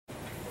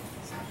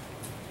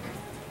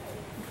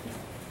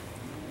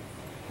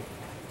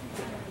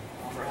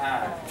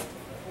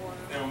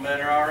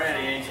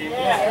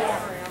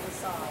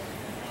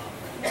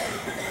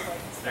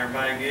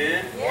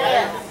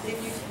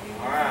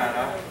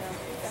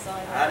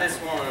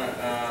just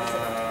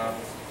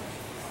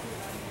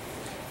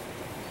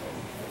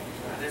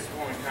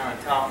want to kind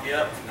of top you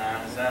up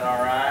tonight. Is that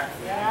all right?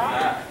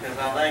 Yeah. Because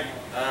I think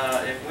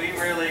if we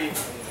really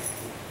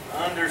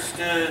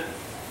understood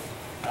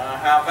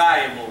how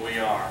valuable we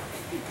are,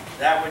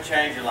 that would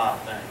change a lot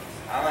of things.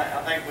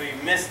 I think we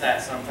miss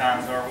that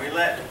sometimes, or we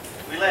let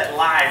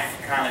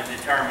life kind of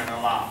determine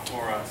a lot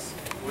for us.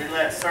 We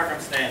let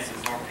circumstances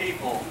or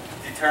people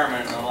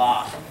determine a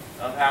lot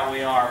of how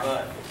we are.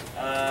 But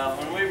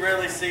when we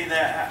really see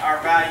that our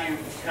value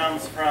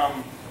comes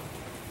from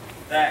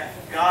that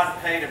God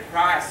paid a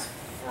price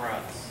for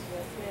us.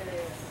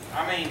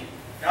 I mean,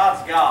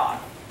 God's God.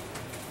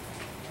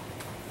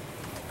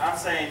 I'm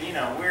saying, you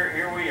know,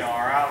 here we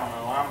are. I don't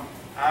know.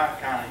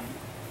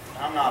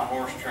 I'm not a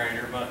horse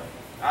trader, but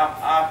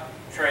I've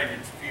traded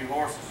a few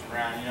horses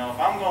around. You know, if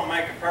I'm going to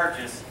make a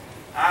purchase,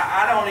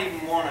 I don't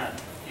even want to.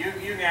 You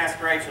can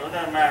ask Rachel. It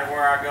doesn't matter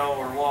where I go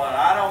or what.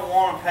 I don't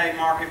want to pay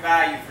market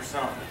value for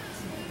something.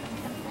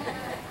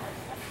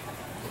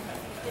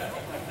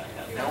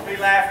 Don't be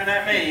laughing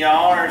at me,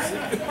 y'all.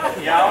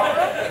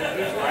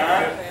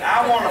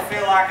 I want to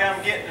feel like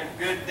I'm getting a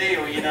good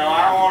deal. You know,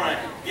 I want to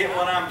get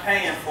what I'm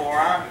paying for.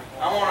 I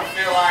want to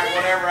feel like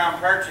whatever I'm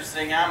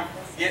purchasing, I'm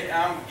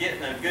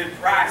getting a good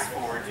price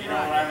for it. You know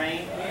what I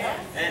mean?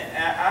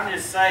 And I'm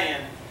just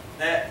saying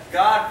that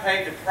God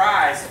paid the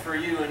price for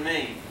you and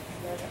me,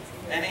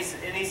 and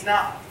He's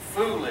not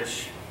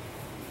foolish.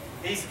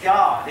 He's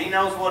God. He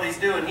knows what He's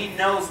doing. He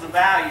knows the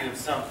value of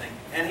something,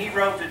 and He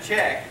wrote the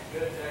check.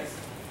 Good, Jason.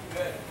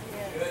 Good.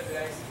 Good,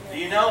 Jason. Do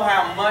you know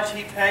how much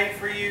He paid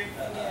for you?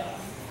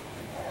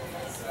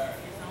 Yes, sir.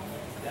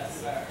 Yes,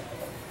 sir.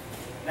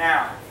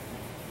 Now,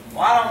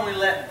 why don't we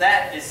let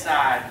that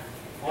decide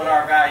what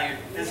our value?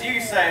 Because you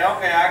say,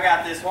 okay, I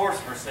got this horse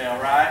for sale,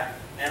 right?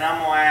 And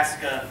I'm gonna ask,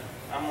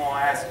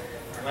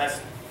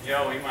 unless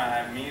Joe, he might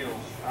have a mule.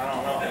 I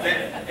don't know.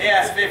 He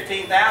asked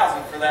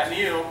 $15,000 for that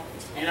mule.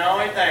 You know,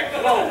 he think,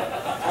 whoa.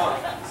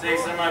 See,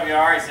 some of you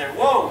already said,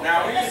 whoa.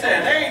 Now, you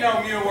said there ain't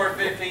no mule worth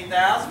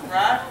 $15,000,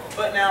 right?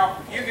 But now,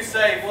 you can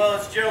say, well,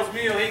 it's Joe's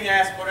mule. He can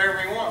ask whatever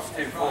he wants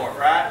to for it,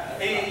 right?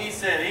 He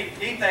said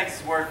he thinks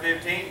it's worth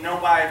 $15,000.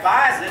 Nobody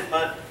buys it,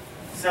 but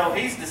so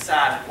he's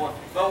decided.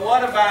 But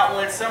what about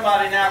when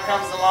somebody now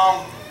comes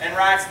along and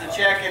writes the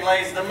check and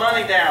lays the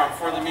money down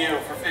for the mule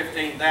for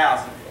 $15,000?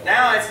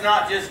 Now it's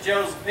not just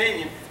Joe's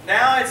opinion.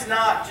 Now it's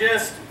not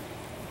just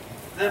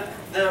the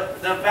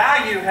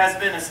value has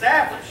been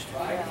established.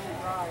 Right.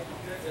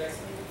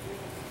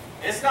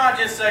 It's not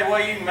just say,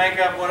 well, you can make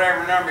up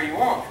whatever number you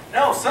want.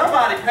 No,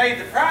 somebody paid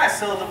the price,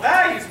 so the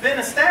value's been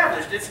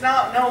established. It's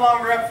no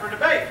longer up for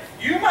debate.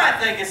 You might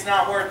think it's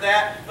not worth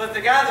that, but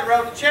the guy that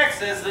wrote the check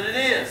says that it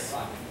is.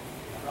 Right.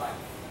 Right.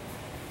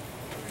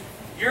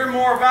 You're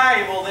more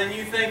valuable than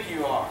you think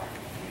you are.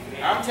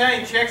 I'm telling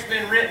you, check's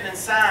been written and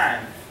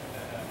signed.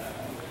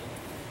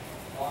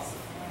 Awesome.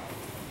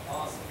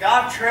 Awesome.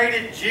 God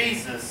traded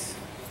Jesus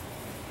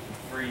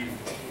for you.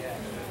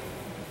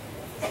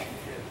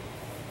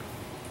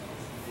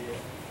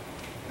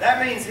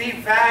 That means He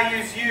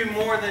values you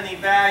more than He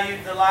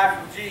valued the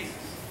life of Jesus.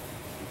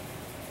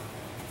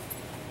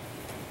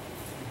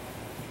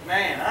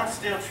 Man, I'm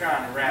still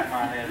trying to wrap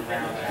my head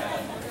around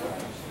that.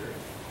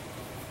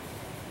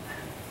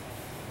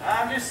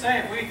 I'm just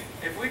saying,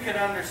 if we could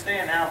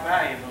understand how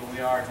valuable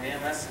we are to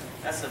Him,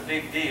 that's a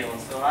big deal.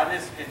 And so I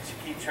just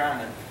keep trying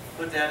to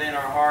put that in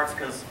our hearts,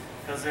 because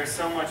there's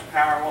so much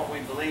power in what we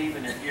believe.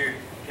 And if you're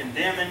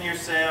condemning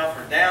yourself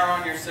or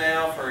down on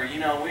yourself, or you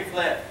know, we've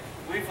let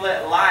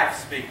life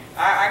speak.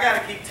 I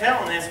got to keep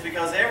telling this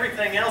because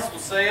everything else will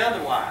say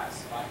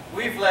otherwise.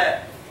 We've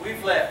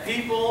let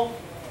people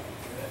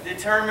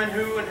determine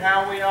who and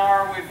how we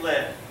are. We've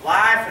let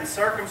life and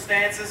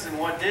circumstances and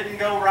what didn't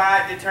go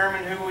right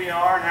determine who we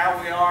are and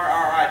how we are.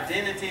 Our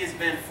identity has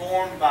been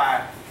formed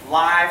by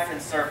life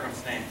and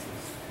circumstances.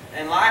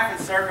 And life and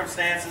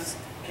circumstances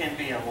can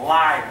be a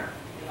liar.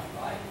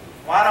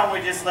 Why don't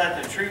we just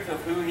let the truth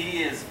of who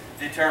He is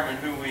determine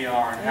who we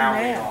are and how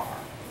we are?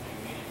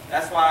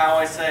 That's why I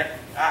always say,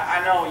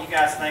 I know you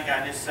guys think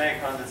I just say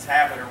it because it's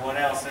habit or what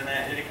else, and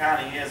it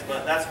kind of is,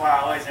 but that's why I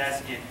always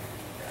ask you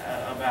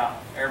about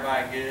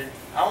everybody good.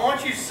 I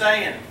want you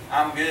saying,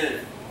 I'm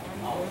good.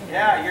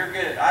 Yeah, you're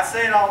good. I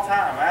say it all the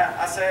time.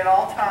 I say it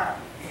all the time.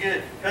 You're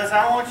good. Because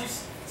I want you to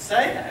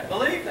say that,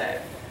 believe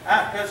that.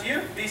 Because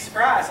you'd be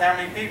surprised how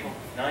many people,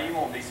 no, you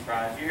won't be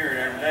surprised. You hear it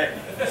every day.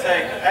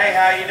 Say, hey,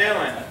 how you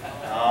doing?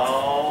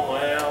 Oh,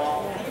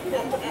 well.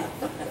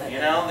 You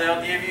know,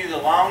 they'll give you the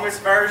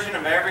longest version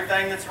of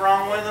everything that's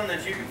wrong with them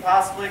that you could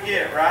possibly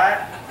get,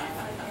 right?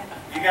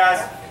 You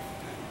guys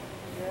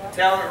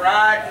telling it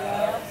right?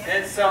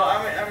 And so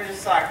I'm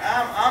just like,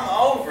 I'm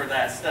over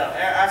that stuff.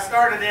 I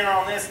started in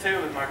on this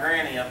too with my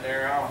granny up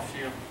there. Oh,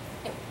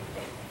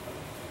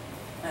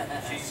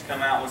 she's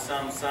come out with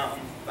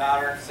something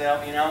about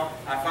herself, you know.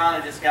 I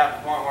finally just got to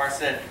the point where I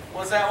said,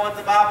 was that what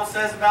the Bible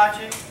says about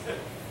you?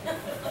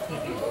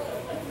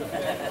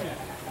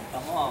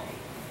 Come on.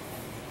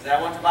 Is that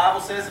what the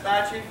Bible says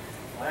about you?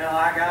 well,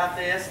 I got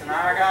this and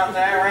I got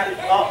that, right?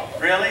 Oh,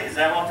 really? Is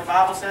that what the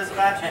Bible says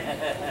about you?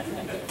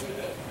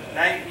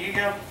 Now, you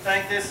gonna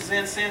think this is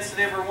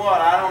insensitive or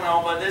what? I don't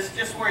know, but this is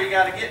just where you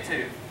got to get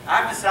to.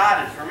 I've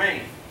decided for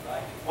me.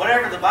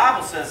 Whatever the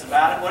Bible says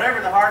about it, whatever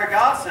the heart of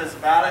God says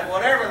about it,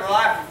 whatever the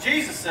life of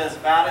Jesus says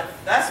about it,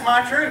 that's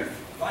my truth.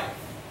 Right.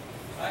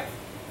 Right.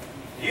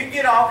 You can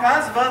get all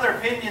kinds of other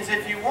opinions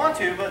if you want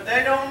to, but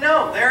they don't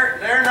know.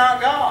 They're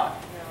not God.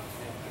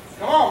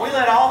 Come on, we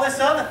let all this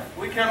other...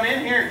 We come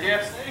in here and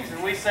Jeff sings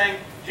and we sing,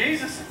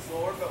 Jesus is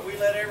Lord, but we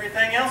let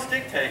everything else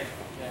dictate.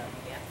 Yeah.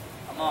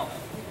 Come on.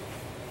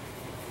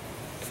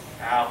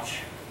 Ouch.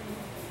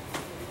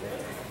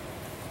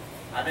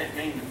 I didn't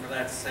mean for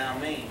that to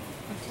sound mean.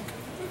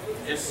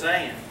 Just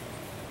saying.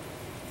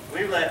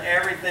 We let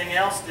everything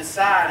else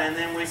decide and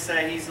then we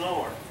say He's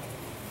Lord.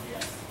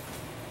 Yes.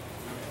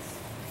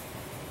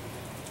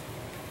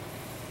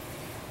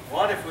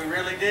 What if we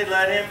really did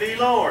let Him be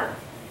Lord?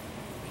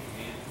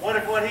 What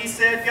if what He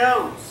said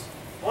goes?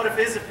 What if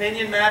His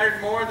opinion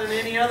mattered more than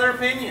any other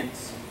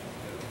opinions?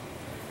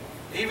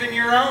 Even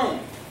your own.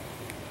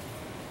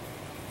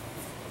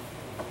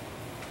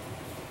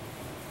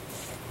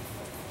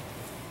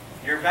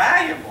 You're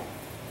valuable.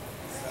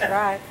 That's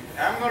right.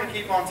 I'm going to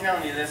keep on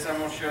telling you this. I'm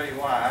going to show you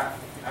why.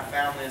 I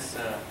found this.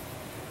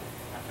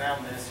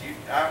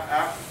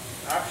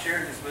 I've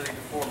shared this with you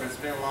before, but it's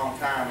been a long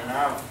time, and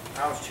I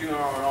was chewing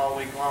on it all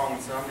week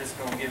long, so I'm just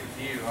going to give it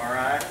to you. All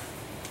right?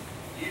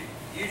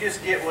 You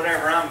just get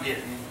whatever I'm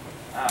getting.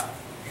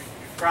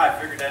 You've probably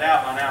figured that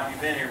out by now if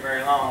you've been here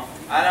very long.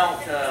 I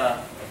don't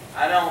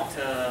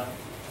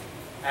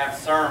have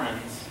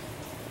sermons.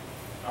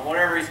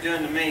 Whatever He's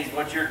doing to me is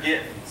what you're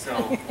getting.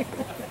 So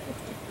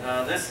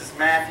this is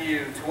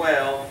Matthew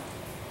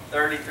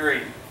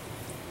 12:33.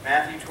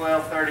 Matthew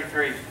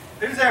 12:33.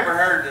 Who's ever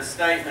heard the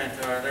statement,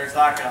 or there's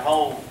like a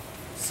whole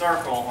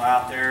circle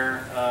out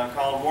there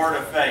called Word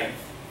of Faith?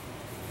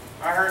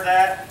 I heard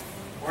that?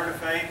 Word of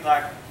Faith,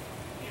 like,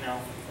 you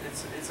know,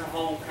 it's a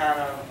whole kind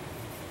of,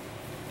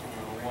 I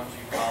don't know what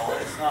you call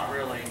it. It's not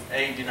really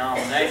a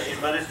denomination,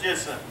 but it's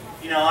just a,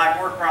 you know,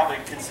 like we're probably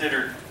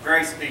considered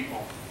grace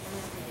people.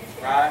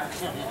 Right? I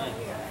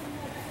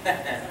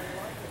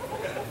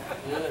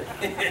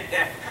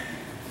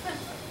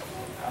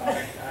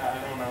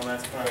don't know,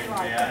 that's funny to me.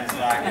 I just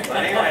like it. But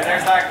anyway,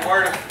 there's like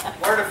word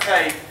of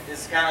faith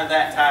is kind of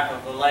that type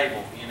of a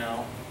label, you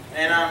know.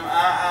 And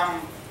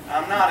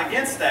I'm not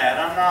against that.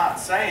 I'm not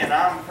saying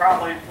I'm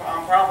probably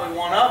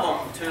one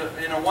of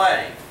them in a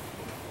way.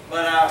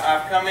 But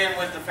I've come in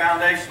with the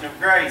foundation of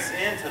grace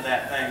into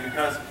that thing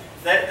because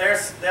their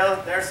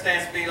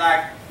stance be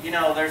like, you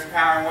know, there's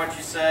power in what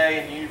you say,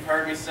 and you've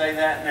heard me say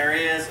that, and there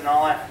is, and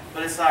all that.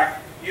 But it's like,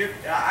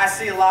 I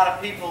see a lot of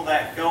people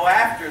that go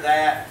after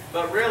that,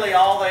 but really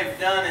all they've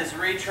done is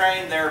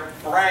retrain their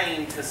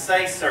brain to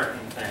say certain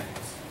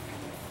things.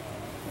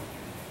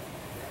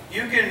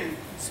 You can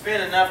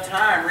spend enough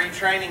time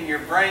retraining your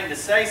brain to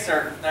say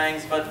certain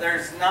things, but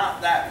there's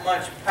not that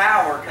much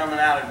power coming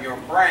out of your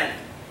brain.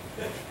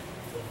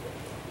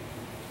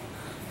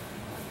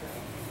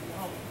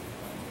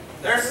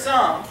 There's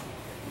some.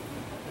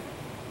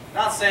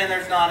 Not saying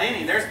there's not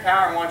any. There's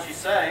power in what you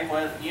say,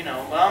 well, you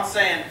know. But I'm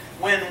saying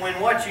when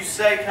what you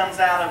say comes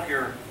out of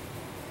your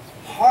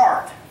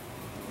heart,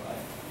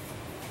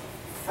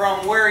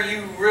 from where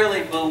you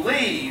really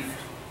believe,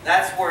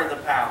 that's where the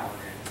power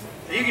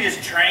is. You can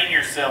just train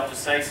yourself to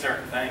say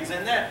certain things,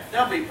 and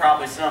there'll be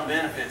probably some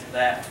benefit to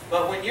that.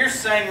 But when you're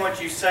saying what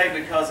you say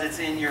because it's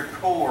in your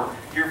core,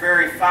 your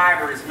very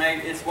fiber is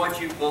made, it's what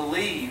you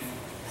believe,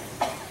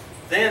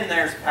 then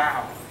there's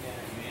power.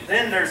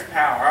 Then there's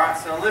power. All right,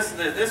 so listen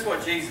to this. This is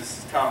what Jesus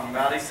is talking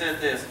about. He said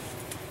this,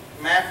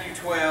 Matthew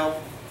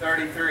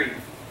 12:33.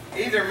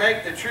 Either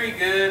make the tree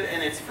good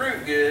and its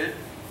fruit good,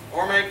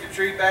 or make the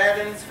tree bad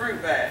and its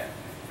fruit bad.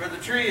 For the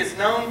tree is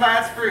known by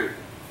its fruit.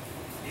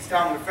 He's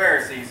talking to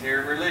Pharisees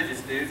here,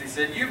 religious dudes. He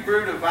said, you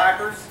brood of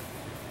vipers,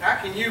 how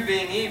can you,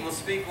 being evil,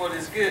 speak what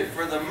is good?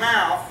 For the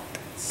mouth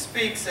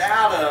speaks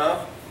out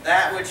of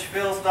that which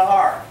fills the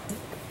heart.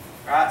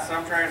 Right?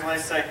 Some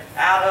translations say,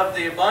 out of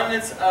the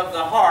abundance of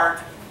the heart,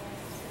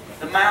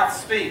 the mouth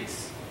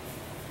speaks.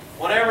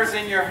 Whatever's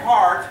in your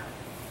heart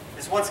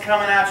is what's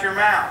coming out your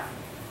mouth.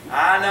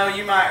 I know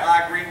you might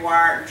like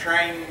rewire and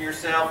train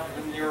yourself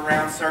when you're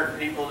around certain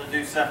people to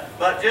do something,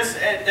 but just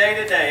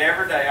day to day,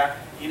 every day,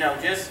 you know,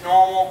 just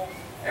normal,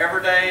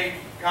 everyday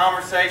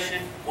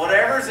conversation,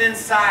 whatever's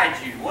inside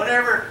you,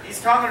 whatever,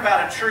 he's talking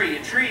about a tree.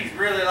 A tree is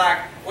really like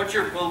what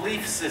your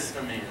belief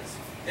system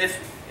is.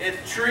 A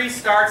tree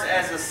starts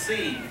as a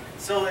seed.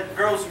 So it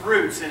grows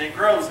roots and it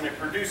grows and it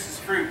produces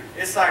fruit.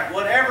 It's like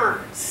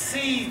whatever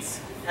seeds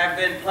have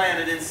been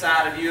planted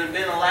inside of you and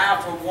been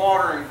allowed to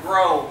water and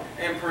grow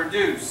and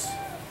produce.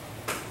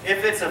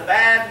 If it's a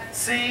bad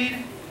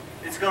seed,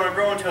 it's going to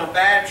grow into a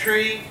bad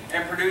tree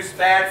and produce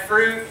bad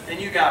fruit. And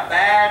you got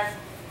bad,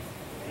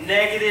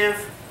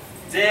 negative,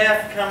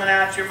 death coming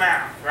out your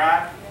mouth,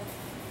 right?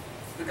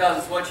 Because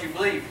it's what you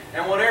believe.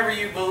 And whatever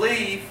you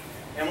believe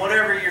and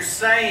whatever you're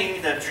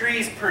saying, the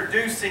tree's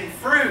producing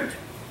fruit.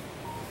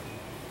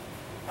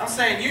 I'm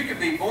saying you could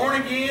be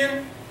born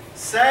again,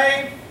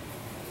 saved,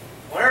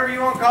 whatever you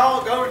want to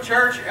call it, go to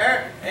church,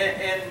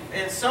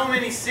 and so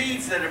many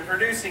seeds that are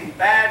producing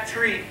bad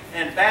tree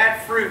and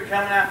bad fruit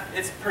coming out.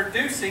 It's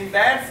producing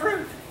bad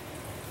fruit.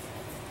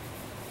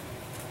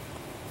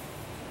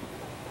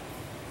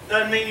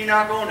 Doesn't mean you're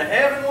not going to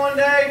heaven one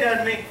day.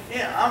 Doesn't mean,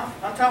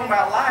 I'm talking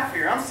about life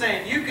here. I'm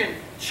saying you can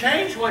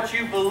change what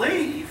you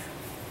believe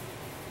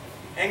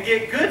and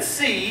get good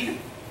seed,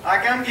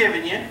 like I'm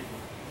giving you.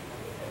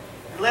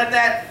 Let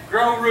that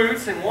grow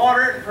roots and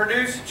water it and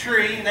produce a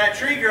tree, and that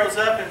tree grows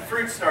up and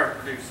fruit starts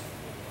producing.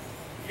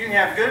 You can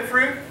have good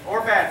fruit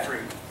or bad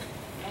fruit.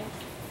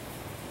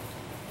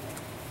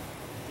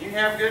 You can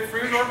have good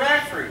fruit or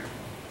bad fruit.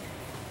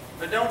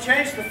 But don't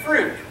change the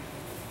fruit.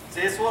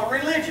 See, it's what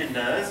religion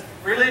does.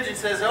 Religion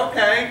says,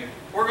 okay,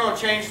 we're going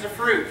to change the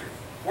fruit.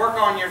 Work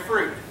on your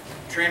fruit.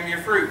 Trim your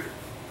fruit.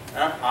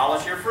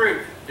 Polish your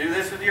fruit. Do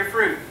this with your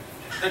fruit.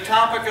 The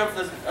topic of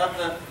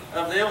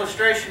the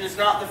illustration is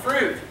not the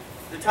fruit.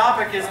 The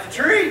topic is the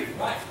tree.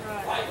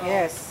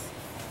 Yes.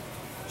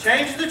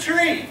 Change the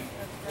tree.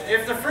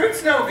 If the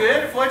fruit's no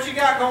good, if what you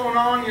got going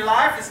on in your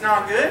life is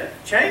not good,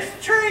 change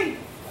the tree.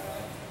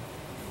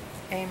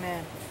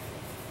 Amen.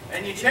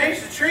 And you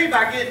change the tree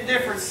by getting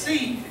different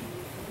seed.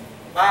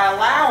 By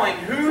allowing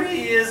who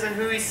He is and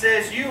who He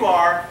says you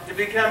are to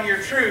become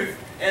your truth.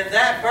 And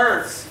that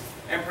births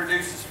and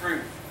produces fruit.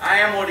 I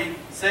am what He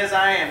says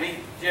I am.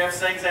 Jeff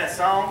sings that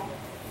song.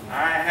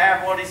 I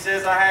have what He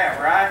says I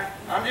have, right?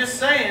 I'm just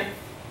saying,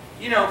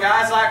 you know,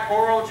 guys like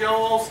poor old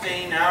Joel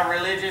Osteen, now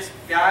religious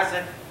guys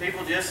that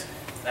people just,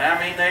 I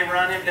mean, they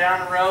run him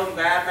down the road and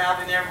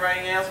bad-mouthing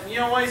everybody else. And you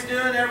know what he's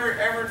doing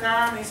every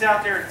time? He's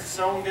out there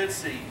sowing good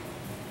seed.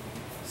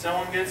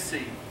 Sowing good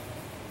seed.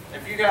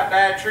 If you got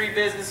bad tree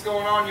business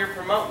going on, you're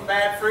promoting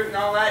bad fruit and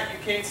all that, you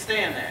can't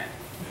stand that.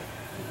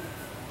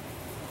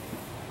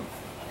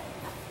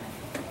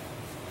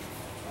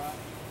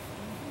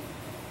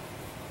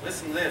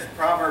 Listen to this,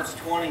 Proverbs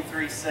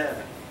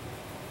 23:7.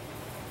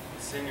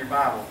 It's in your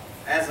Bible.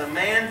 As a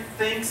man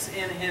thinks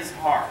in his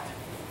heart,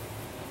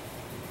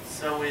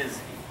 so is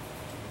he.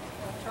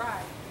 That's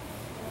right.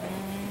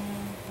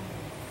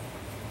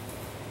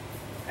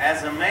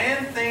 As a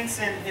man thinks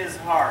in his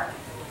heart,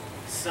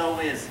 so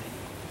is he.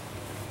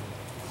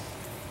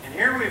 And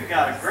here we've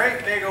got a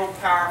great, big, old,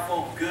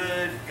 powerful,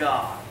 good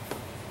God.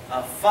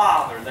 A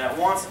Father that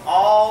wants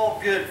all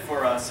good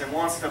for us and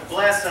wants to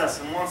bless us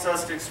and wants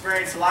us to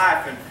experience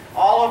life and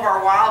all of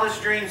our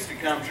wildest dreams to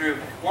come true.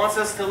 Wants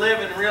us to live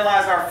and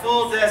realize our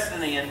full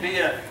destiny and be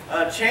a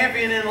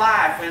champion in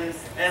life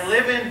and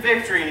live in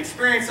victory and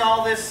experience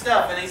all this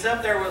stuff. And He's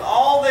up there with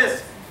all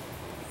this.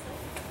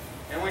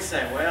 And we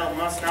say, well, it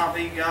must not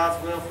be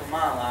God's will for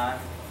my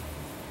life.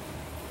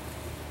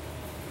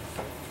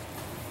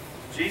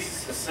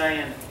 Jesus is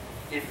saying,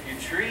 if your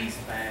tree's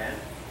bad,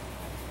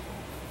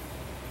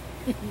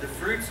 the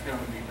fruit's going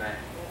to be bad.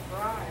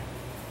 That's right.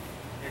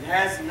 It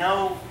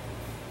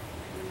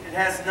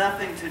has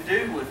nothing to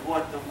do with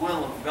what the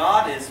will of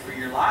God is for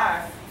your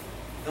life.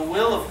 The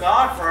will of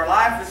God for our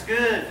life is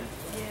good.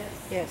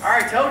 Yes. I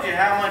already told you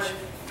how much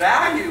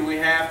value we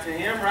have to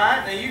Him,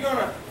 right? Now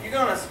you're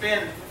gonna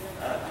spend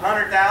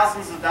hundreds of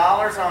thousands of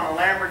dollars on a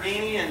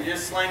Lamborghini and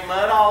just sling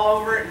mud all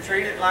over it and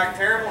treat it like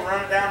terrible and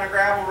run it down the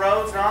gravel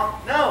roads and all?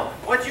 No.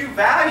 What you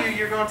value,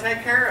 you're going to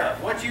take care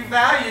of. What you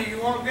value,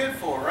 you want good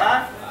for,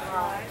 right?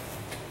 Right.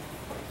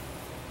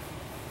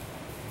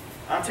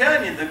 I'm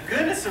telling you, the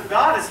goodness of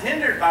God is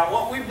hindered by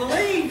what we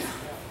believe.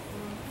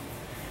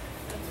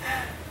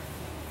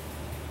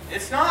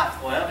 It's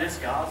not, well,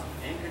 just God's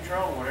in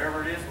control,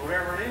 whatever it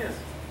is.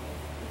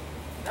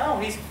 No,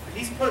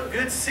 He's put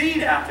good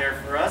seed out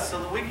there for us so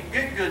that we can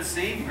get good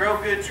seed and grow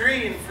good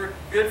tree and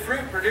good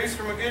fruit produced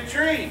from a good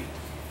tree.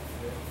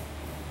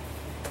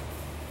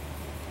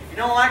 If you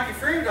don't like your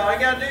fruit, all you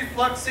got to do is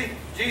pluck the seed.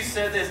 Jesus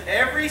said this,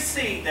 every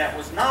seed that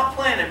was not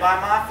planted by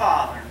my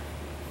Father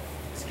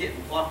is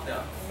getting plucked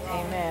up.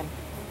 Amen.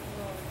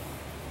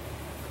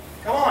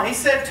 Come on, He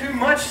said too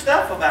much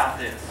stuff about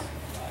this.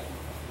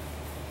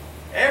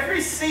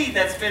 Every seed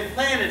that's been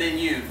planted in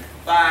you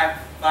by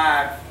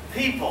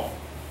people,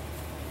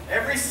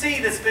 every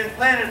seed that's been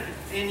planted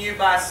in you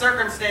by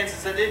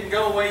circumstances that didn't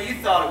go the way you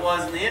thought it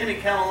was, and the enemy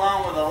come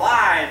along with a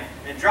lie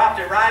and dropped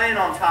it right in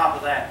on top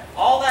of that.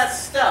 All that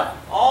stuff,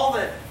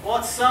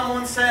 what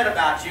someone said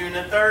about you in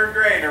the 3rd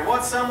grade, or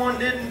what someone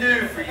didn't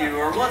do for you,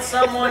 or what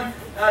someone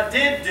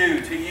did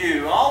do to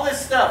you, all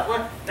this stuff.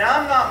 Now,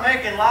 I'm not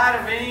making light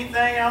of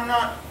anything. I'm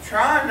not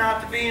trying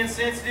not to be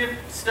insensitive.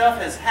 Stuff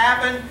has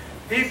happened.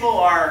 People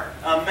are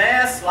a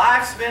mess.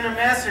 Life's been a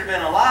mess. There's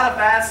been a lot of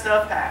bad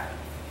stuff happen.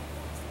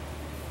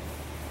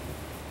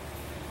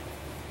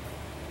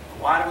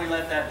 Why do we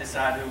let that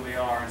decide who we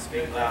are and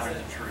speak louder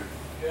than truth?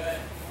 Good.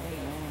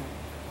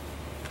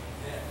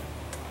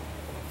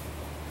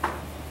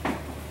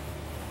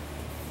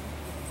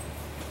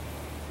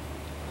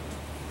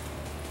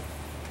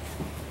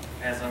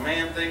 As a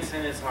man thinks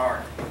in his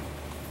heart,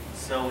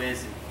 so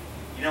is he.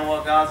 You know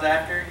what God's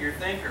after? Your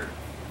thinker.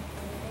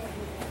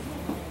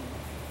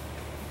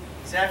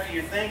 It's after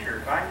your thinker.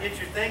 If I can get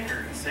your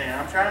thinker, he's saying,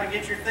 I'm trying to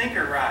get your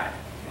thinker right.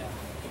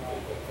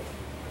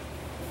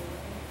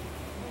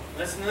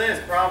 Listen to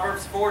this,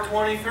 Proverbs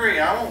 4:23.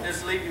 I won't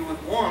just leave you with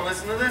one.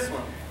 Listen to this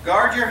one.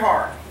 Guard your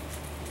heart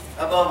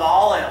above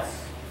all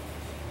else.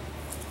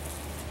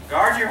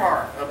 Guard your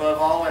heart above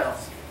all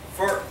else.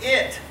 For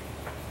it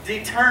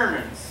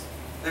determines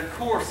the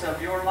course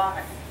of your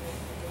life.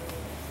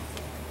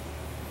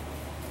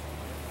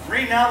 I'm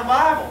reading out of the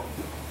Bible.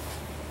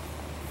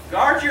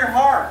 Guard your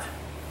heart.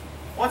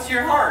 What's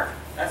your heart?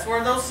 That's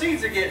where those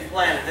seeds are getting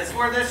planted. That's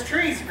where this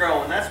tree's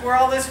growing. That's where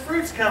all this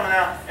fruit's coming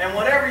out. And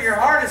whatever your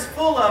heart is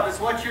full of is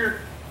what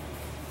you're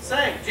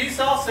saying. Jesus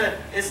also said,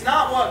 it's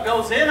not what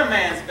goes in a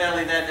man's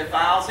belly that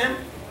defiles him.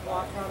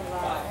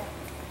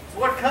 It's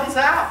what comes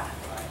out.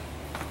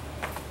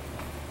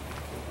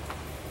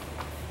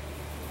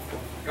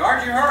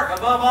 Guard your heart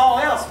above all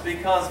else,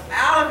 because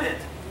out of it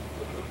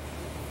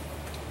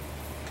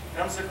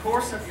comes the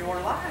course of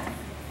your life.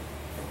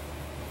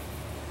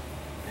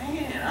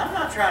 Man, I'm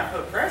not trying to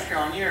put pressure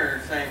on you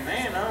or saying,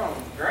 man, oh,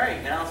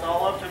 great, now it's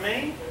all up to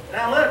me.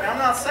 Now look, I'm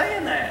not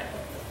saying that.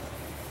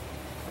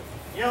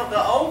 You know,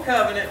 the old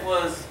covenant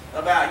was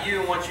about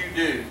you and what you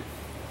do.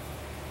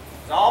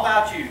 It's all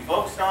about you,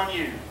 focused on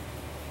you.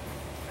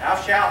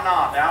 Thou shalt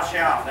not, thou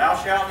shalt, thou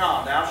shalt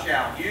not, thou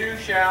shalt. You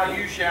shall not,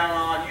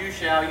 you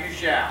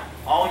shall.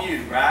 All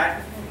you, right?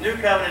 New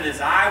covenant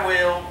is I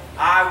will,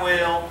 I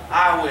will,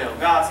 I will.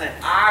 God said,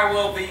 I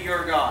will be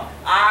your God.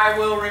 I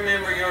will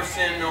remember your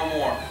sin no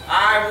more.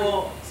 I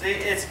will, see,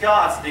 it's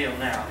God's deal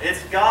now.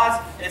 It's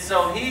God's, and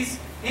so He's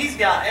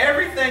got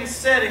everything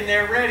setting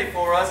there ready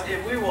for us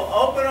if we will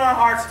open our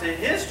hearts to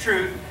His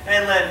truth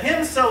and let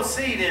Him sow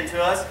seed into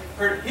us.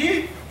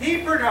 He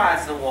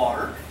provides the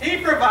water. He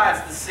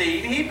provides the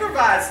seed. He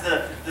provides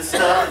the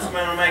stuff that's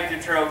going to make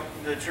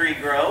the tree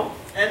grow.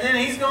 And then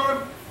He's going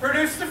to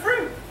produce the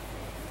fruit.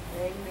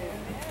 Amen.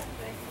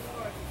 Thank you,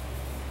 Lord.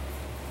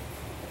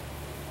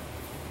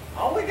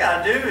 All we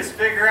got to do is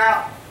figure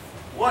out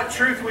what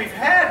truth we've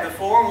had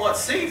before and what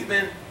seed's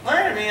been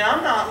planted. I mean,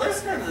 I'm not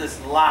listening to this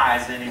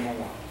lies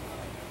anymore.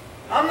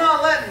 I'm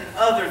not letting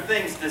other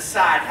things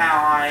decide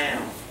how I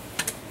am.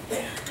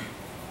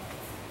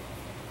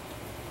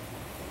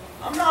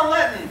 I'm not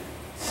letting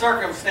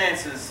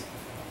circumstances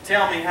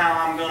tell me how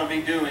I'm going to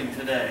be doing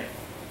today.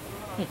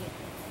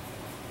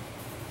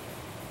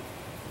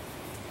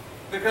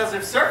 Because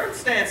if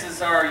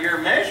circumstances are your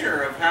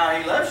measure of how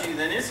He loves you,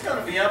 then it's going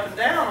to be up and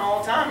down all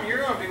the time. You're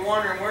going to be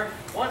wondering what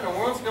in the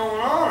world's going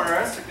on, or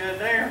that's a good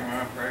day.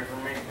 Oh, pray for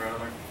me,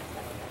 brother.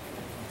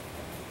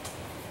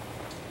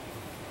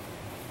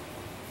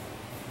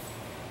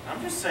 I'm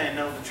just saying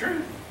know the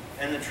truth,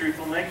 and the truth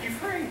will make you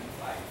free.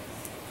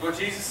 That's what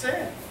Jesus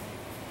said.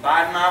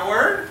 Abide in my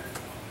word.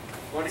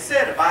 What He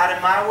said, abide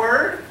in my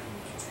word.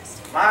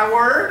 My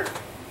word.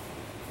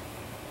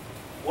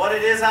 What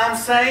it is I'm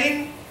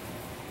saying.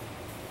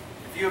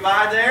 If you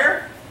abide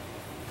there,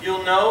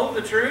 you'll know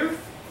the truth,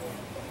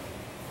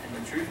 and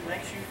the truth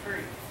makes you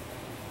free.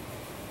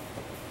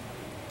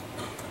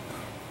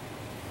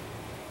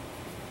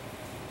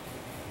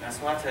 That's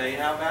why I tell you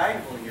how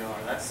valuable you are.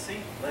 That's the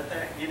seed. Let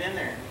that get in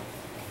there.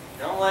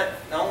 Don't let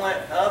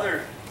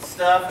other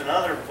stuff and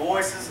other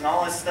voices and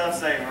all this stuff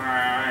say,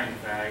 I ain't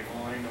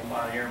valuable, ain't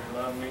nobody ever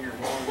loved me or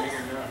wanted me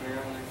or nothing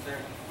else.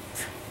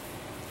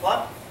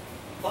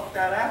 Pluck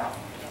that out.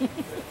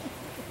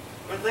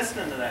 Quit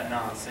listening to that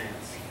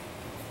nonsense.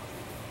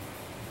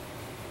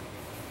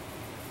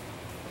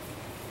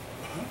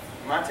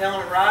 Am I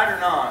telling it right or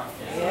not?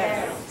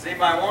 Yes. Does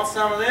anybody want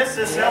some of this?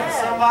 This helps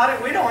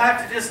somebody? We don't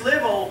have to just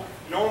live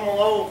normal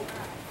old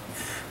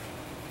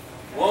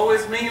woe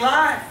is me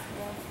life.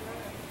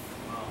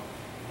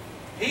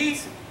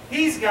 He's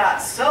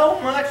got so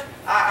much.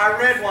 I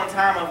read one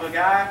time of a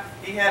guy,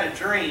 he had a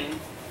dream.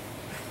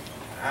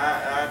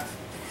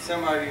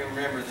 Some of you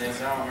remember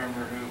this. I don't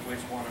remember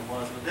which one it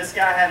was. But this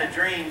guy had a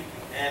dream,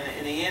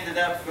 and he ended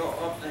up going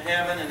up to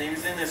heaven, and he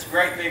was in this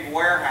great big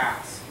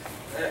warehouse.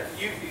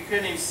 You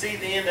couldn't even see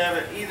the end of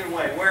it either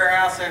way.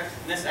 Warehouse there.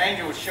 This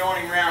angel was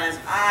showing him around his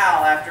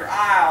aisle after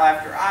aisle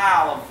after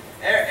aisle of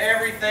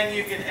everything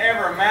you can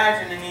ever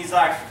imagine. And he's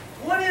like,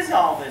 what is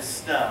all this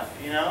stuff,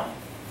 you know?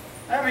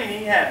 I mean,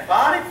 he had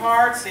body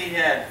parts, he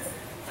had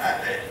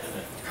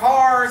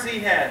cars, he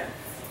had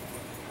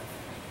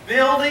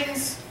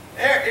buildings.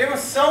 It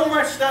was so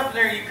much stuff in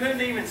there you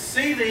couldn't even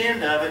see the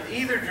end of it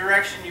either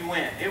direction you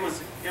went. It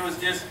was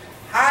just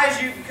high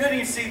as you couldn't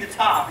even see the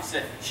top. He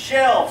said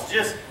shelves,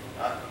 just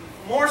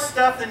more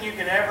stuff than you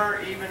can ever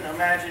even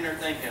imagine or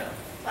think of.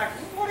 Like,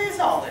 what is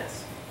all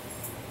this?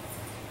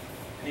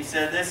 And he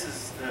said,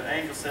 the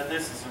angel said,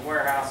 this is a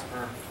warehouse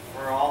for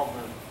all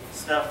the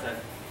stuff that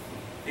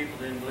people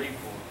didn't believe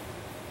for.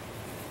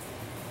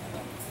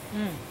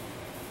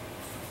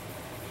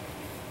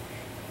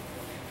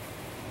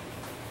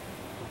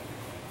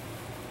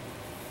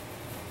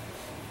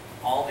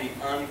 All the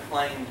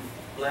unclaimed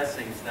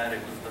blessings that it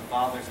was the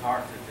Father's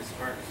heart to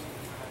disperse.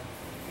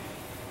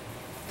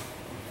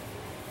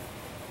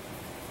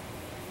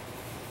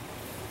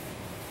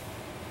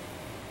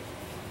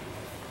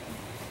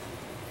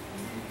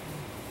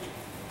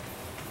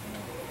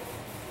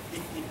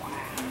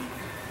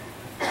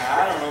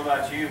 I don't know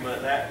about you,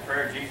 but that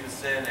prayer Jesus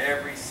said,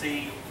 every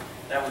seed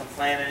that was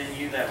planted in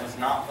you that was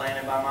not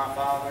planted by my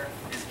Father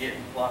is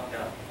getting plucked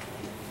up.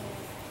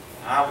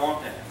 I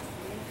want that.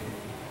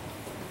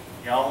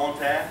 Y'all want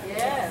that?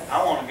 Yes.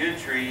 I want a good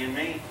tree in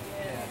me.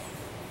 Yes.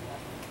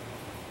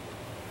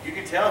 You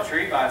can tell a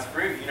tree by its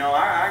fruit. You know,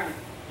 I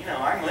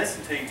can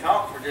listen to you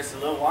talk for just a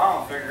little while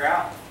and figure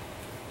out.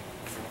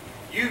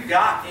 You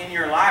got in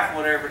your life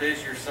whatever it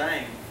is you're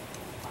saying.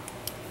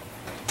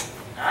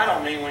 I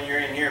don't mean when you're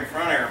in here in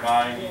front of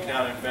everybody, you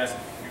got your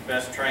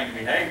best trained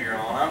behavior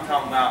on. I'm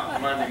talking about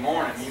Monday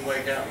morning. You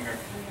wake up and go.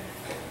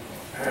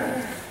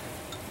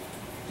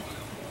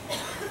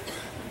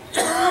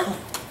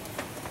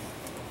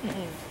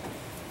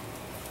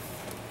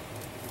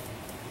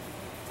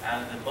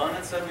 Out of the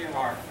abundance of your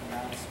heart, the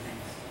mouth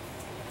speaks,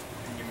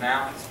 and your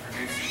mouth is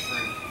producing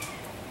fruit.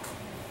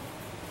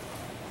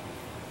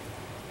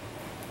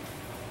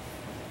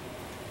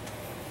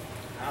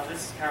 Now,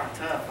 this is kind of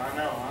tough, I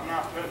know. I'm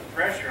not putting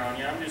pressure on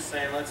you. I'm just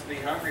saying let's be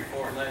hungry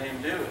for it and let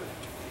Him do it.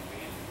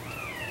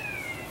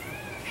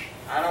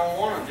 I don't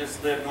want to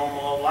just live normal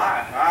old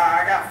life.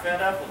 I got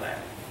fed up with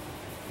that.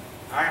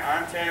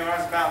 I'm telling you, I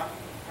was about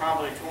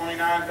probably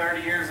 29,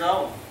 30 years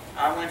old.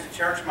 I went to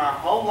church my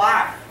whole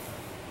life.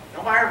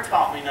 Nobody ever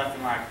taught me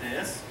nothing like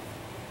this.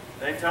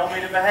 They told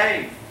me to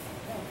behave.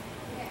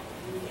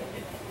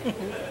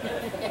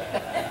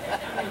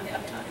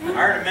 I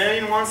heard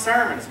 1,000,001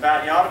 sermons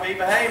about you ought to be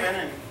behaving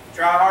and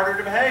try harder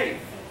to behave.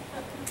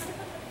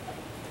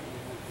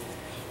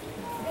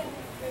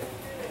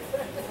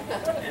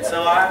 And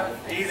so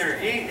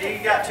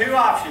you got two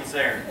options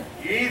there.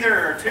 You either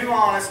are too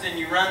honest and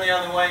you run the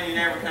other way and you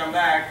never come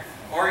back,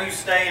 or you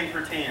stay and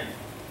pretend.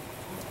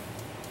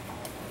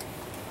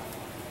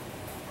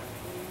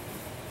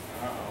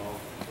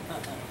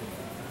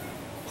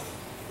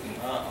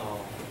 Uh-oh.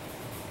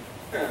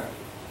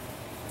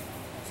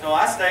 So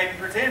I stayed and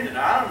pretended.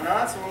 I'm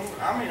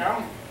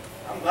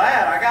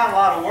glad I got a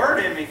lot of word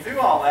in me through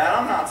all that.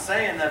 I'm not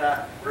saying that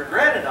I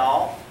regret it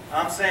all.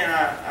 I'm saying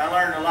I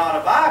learned a lot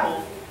of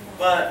Bible,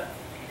 but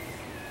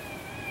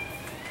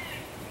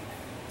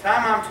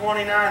time I'm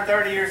 29,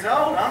 30 years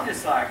old, I'm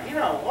just like, you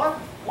know what?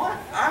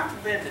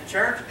 I've been to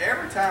church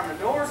every time the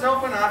door's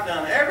open. I've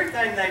done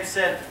everything they've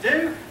said to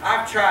do.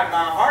 I've tried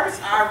my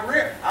hardest.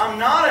 I'm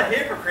not a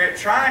hypocrite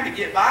trying to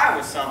get by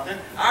with something.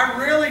 I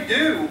really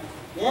do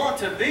want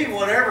to be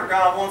whatever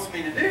God wants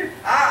me to do.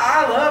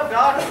 I love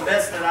God the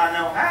best that I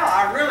know how.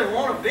 I really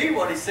want to be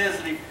what He says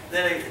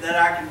that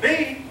I can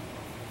be.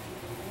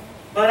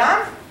 But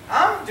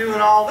I'm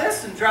doing all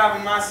this and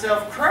driving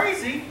myself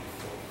crazy.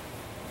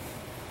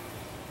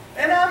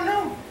 And I'm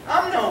no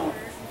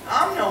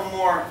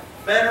more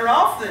better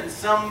off than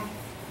some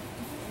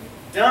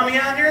dummy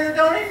out there that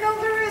don't even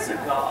know there is a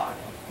God.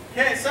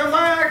 Okay,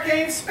 somebody I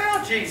can't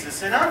spell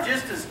Jesus, and I'm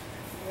just as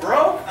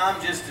broke,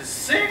 I'm just as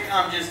sick,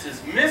 I'm just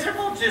as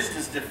miserable, just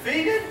as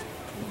defeated.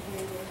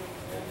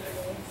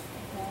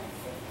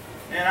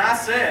 And I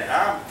said,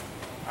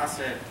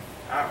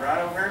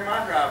 right over here in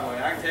my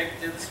driveway, I can take it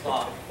to the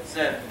spot. I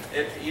said,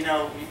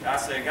 I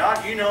said,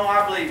 God, you know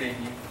I believe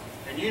in you,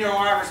 and you know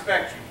I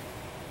respect you.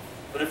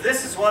 But if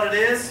this is what it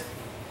is,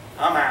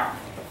 I'm out.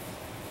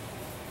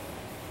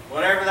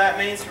 Whatever that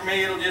means for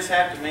me, it'll just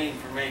have to mean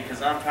for me,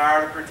 because I'm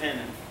tired of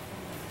pretending.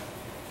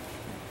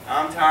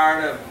 I'm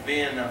tired of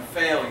being a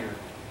failure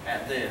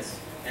at this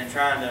and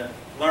trying to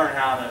learn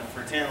how to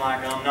pretend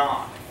like I'm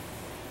not,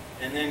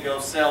 and then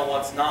go sell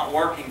what's not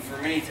working for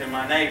me to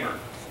my neighbor.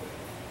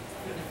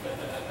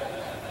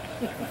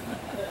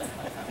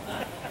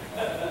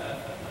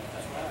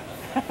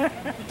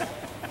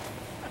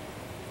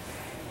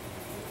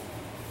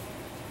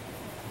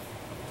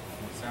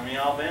 Some of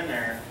y'all been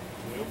there.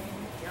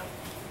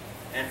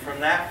 And from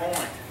that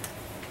point,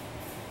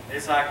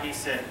 it's like He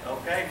said,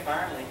 okay,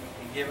 finally,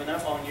 you've given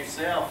up on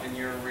yourself and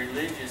your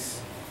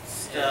religious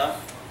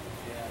stuff.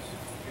 Yes.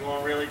 You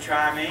want to really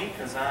try me?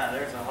 Because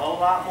there's a whole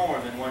lot more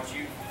than what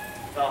you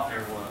thought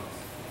there was.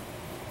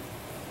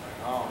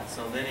 Oh, and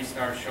so then He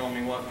started showing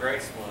me what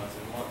grace was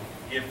and what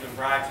gift of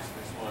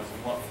righteousness was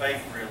and what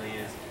faith really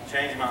is.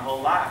 Changed my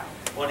whole life.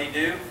 What did He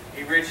do?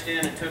 He reached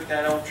in and took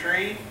that old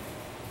tree,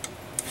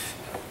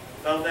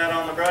 throw that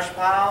on the brush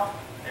pile,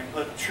 and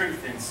put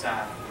truth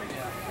inside of me.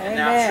 And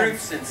now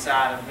truth's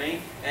inside of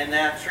me, and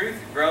now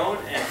truth growed,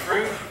 and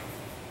fruit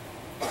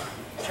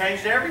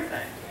changed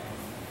everything.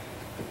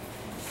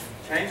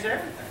 Changed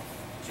everything.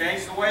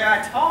 Changed the way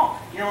I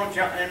talk. You know,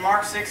 in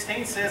Mark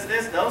 16 says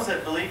this, those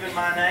that believe in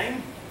my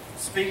name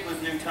speak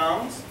with new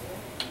tongues.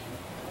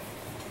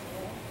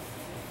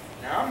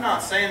 Now, I'm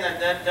not saying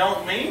that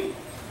don't mean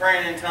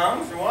praying in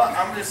tongues or what.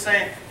 I'm just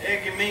saying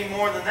it can mean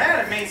more than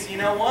that. It means, you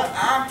know what?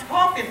 I'm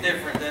talking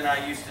different than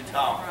I used to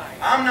talk.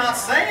 I'm not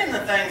saying the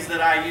things that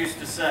I used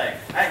to say.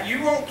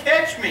 You won't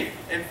catch me.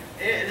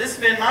 This has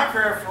been my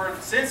prayer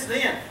since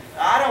then.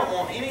 I don't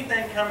want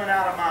anything coming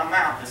out of my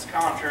mouth that's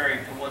contrary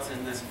to what's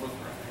in this book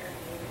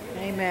right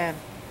here. Amen.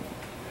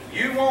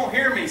 You won't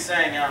hear me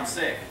saying I'm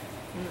sick.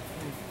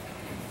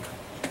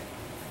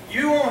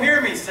 You won't hear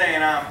me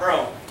saying I'm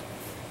broke.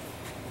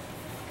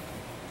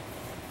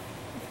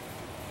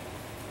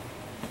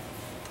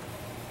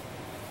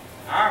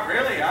 I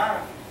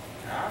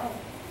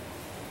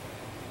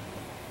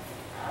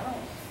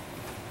don't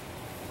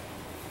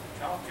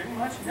talk too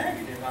much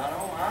negative.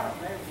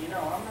 Maybe,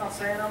 I'm not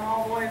saying I'm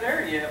all the way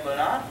there yet, but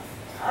I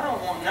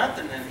don't want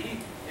nothing that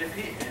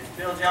if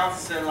Bill Johnson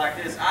said it like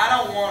this, I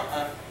don't want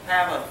to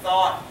have a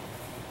thought.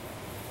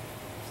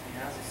 See,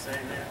 how's he say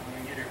that?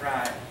 Let me get it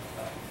right.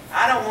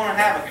 I don't want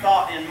to have a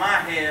thought in my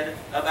head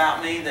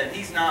about me that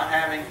he's not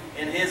having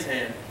in his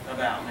head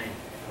about me.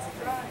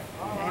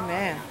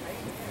 Amen.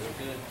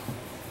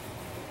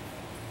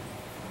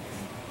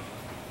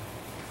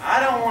 I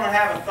don't want to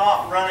have a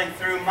thought running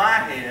through my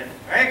head.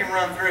 They can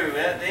run through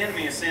it. The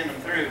enemy will send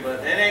them through,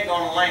 but it ain't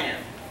going to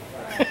land.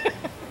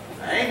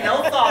 There ain't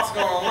no thought's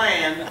going to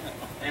land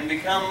and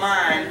become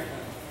mine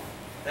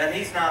that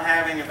he's not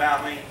having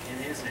about me in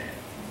his head.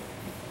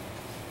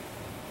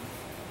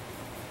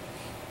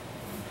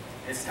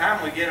 It's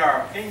time we get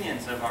our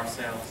opinions of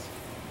ourselves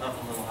up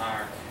a little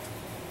higher.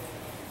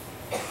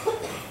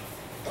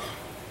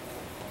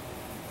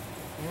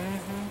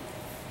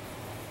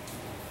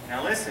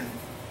 Now listen,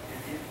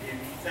 if you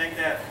think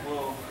that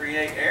will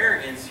create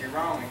arrogance, you're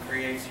wrong. It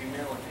creates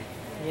humility.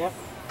 Yep.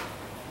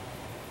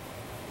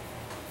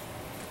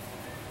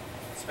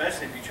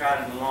 Especially if you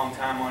tried it a long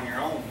time on your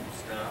own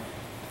stuff.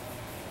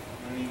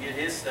 When you get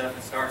his stuff,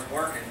 it starts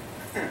working.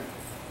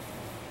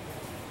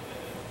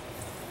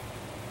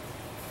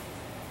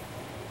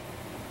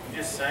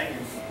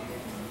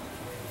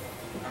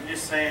 I'm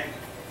just saying,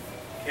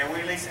 can we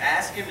at least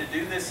ask him to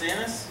do this in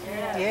us?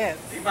 Yes.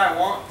 Anybody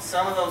want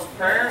some of those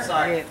prayers?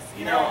 Like,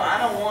 I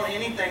don't want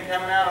anything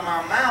coming out of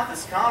my mouth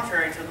that's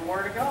contrary to the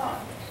Word of God.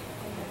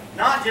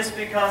 Not just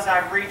because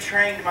I've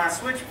retrained my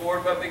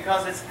switchboard, but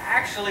because it's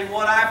actually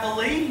what I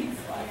believe.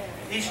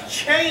 He's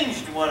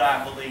changed what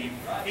I believe.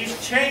 He's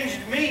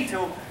changed me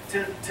to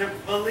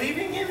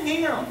believing in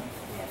Him.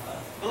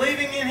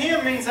 Believing in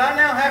Him means I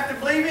now have to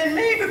believe in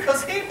me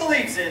because He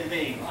believes in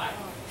me.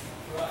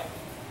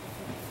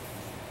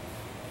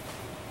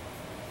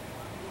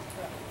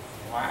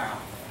 Wow.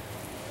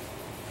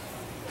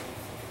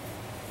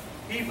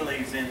 He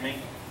believes in me.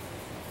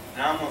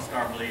 Now I'm going to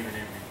start believing in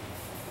me.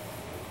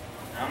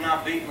 Now I'm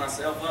not beating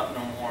myself up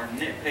no more,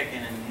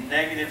 nitpicking and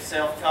negative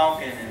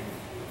self-talking and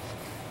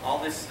all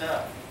this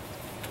stuff.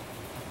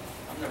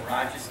 I'm the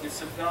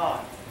righteousness of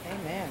God.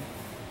 Amen.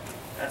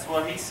 That's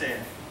what He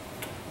said.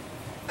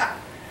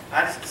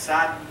 I just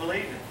decided to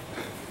believe it.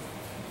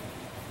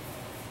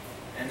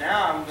 And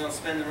now I'm going to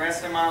spend the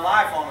rest of my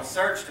life on a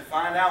search to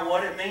find out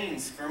what it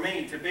means for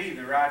me to be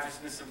the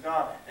righteousness of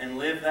God and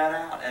live that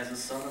out as a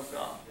son of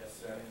God. Yes,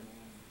 sir.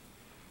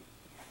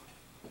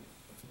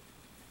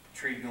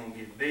 Tree going to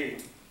get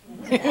big.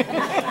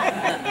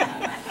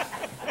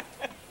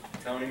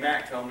 Tony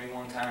Mack told me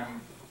one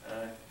time,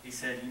 he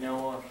said,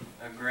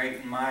 a great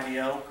and mighty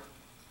oak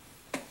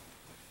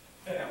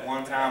at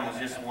one time was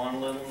just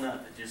one little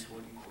nut that just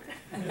wouldn't quit.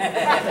 I'm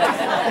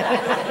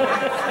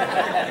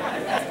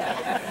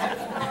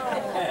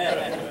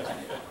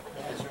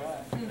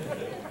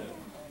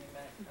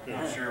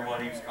not sure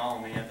what he was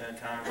calling me at that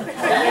time.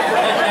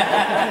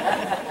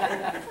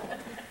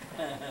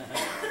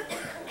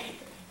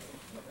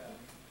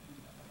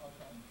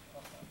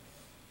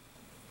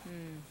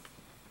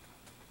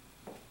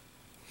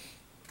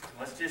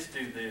 Let's just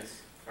do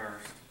this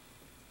first.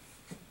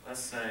 Let's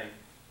say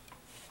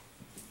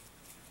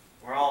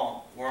we're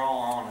all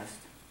honest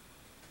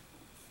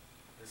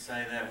to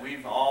say that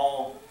we've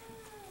all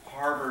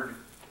harbored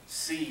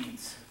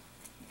seeds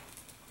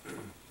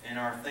in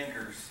our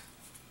thinkers.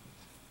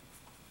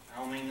 I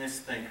don't mean this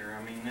thinker,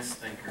 I mean this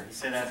thinker. He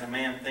said, as a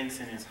man thinks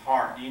in his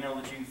heart. Do you know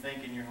that you can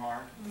think in your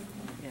heart?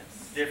 Yes.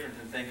 It's different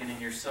than thinking in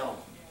your soul.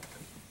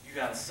 You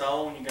got a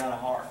soul and you got a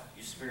heart,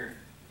 your spirit.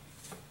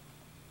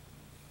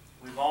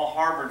 We've all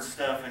harbored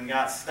stuff and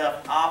got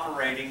stuff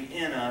operating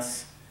in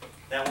us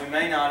that we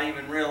may not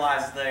even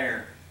realize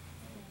there.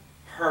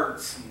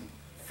 Hurts and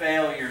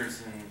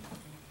failures and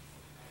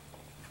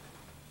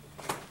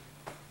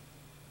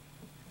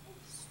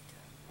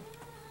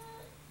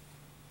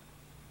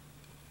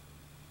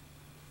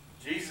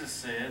Jesus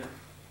said,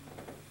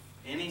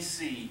 any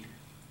seed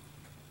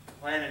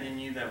planted in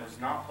you that was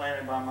not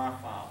planted by my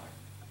Father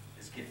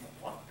is getting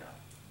plucked up.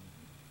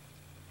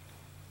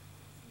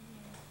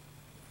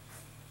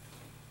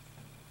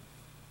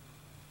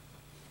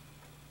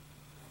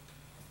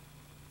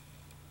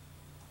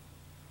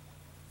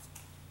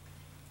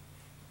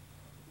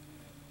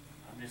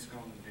 I'm just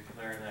going to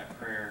declare that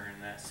prayer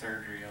and that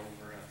surgery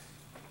over us.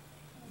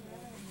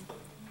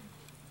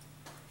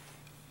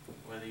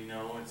 Whether you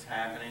know it's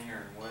happening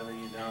or whether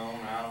you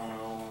don't, I don't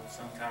know.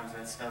 Sometimes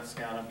that stuff's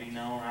got to be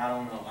known. I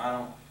don't know.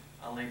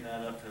 I'll leave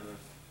that up to the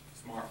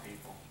smart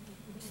people.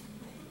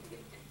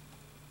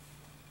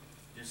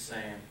 Just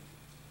saying,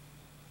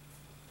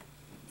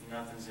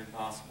 nothing's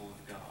impossible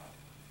with God.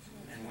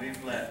 And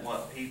we've let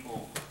what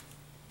people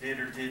did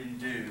or didn't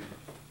do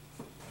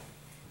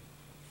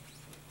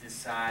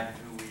decide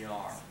who we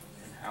are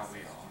and how we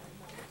are.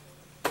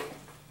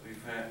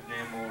 We've had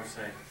Dan Moore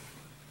say,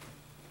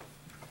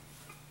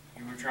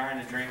 you were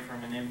trying to drink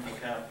from an empty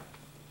cup.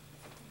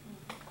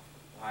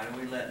 Why do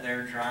we let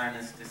their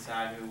dryness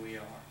decide who we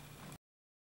are?